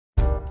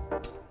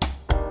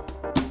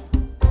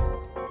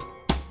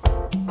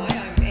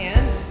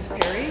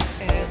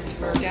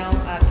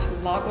down at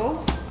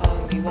Lago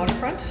on the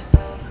waterfront.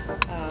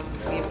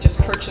 We have just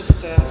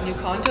purchased a new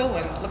condo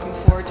and looking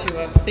forward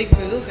to a big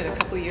move in a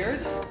couple of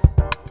years.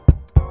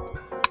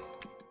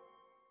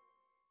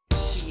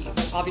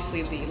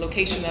 Obviously the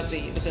location of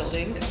the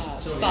building,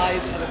 the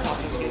size of the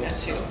condo unit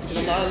too.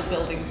 A lot of the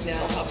buildings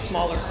now have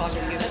smaller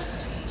condo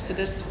units, so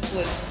this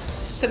was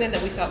something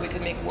that we thought we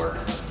could make work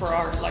for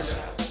our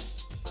lifestyle.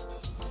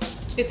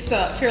 It's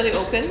fairly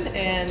open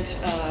and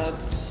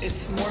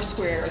it's more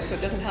square, so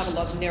it doesn't have a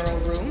lot of narrow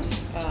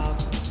rooms.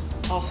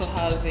 Also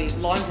has a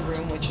laundry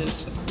room, which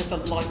is with a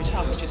laundry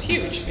tub, which is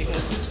huge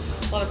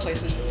because a lot of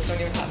places don't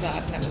even have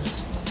that, and that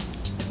was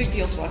a big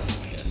deal for us.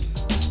 Yes.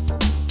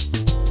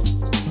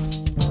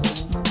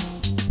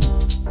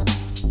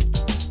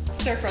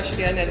 Start fresh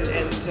again and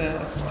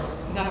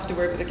not have to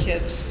worry about the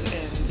kids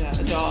and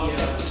the dog.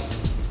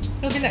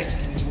 It'll be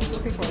nice.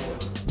 Looking forward to it.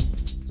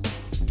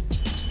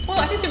 Well,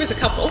 I think there was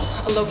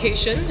a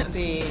location,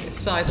 the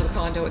size of the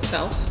condo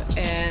itself,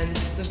 and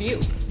the view.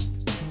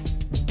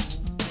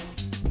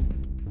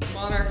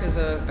 Monarch is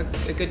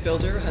a good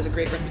builder, has a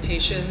great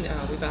reputation.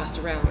 We've asked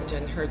around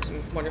and heard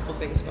some wonderful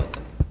things about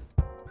them.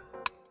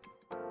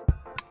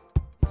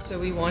 So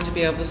we wanted to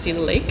be able to see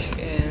the lake,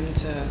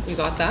 and we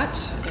got that.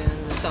 And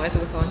the size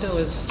of the condo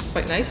is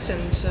quite nice,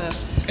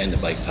 And the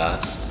bike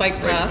path. Bike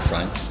right path. in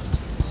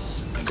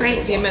front.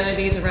 Great. The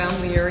amenities around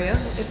the area.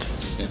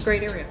 It's a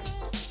great area.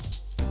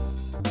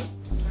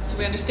 So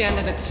we understand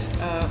that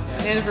it's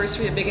an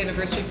anniversary, a big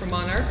anniversary for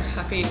Monarch.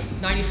 Happy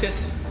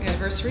 95th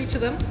anniversary to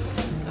them.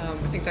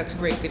 I think that's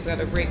great. They've got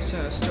a great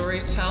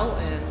story to tell,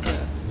 and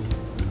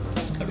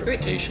it's A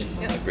reputation,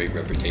 yeah. a great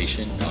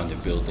reputation on their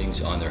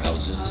buildings, on their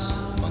houses,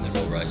 on their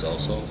low-rise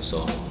also.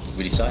 So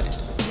we decided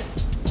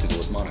to go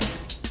with Monarch.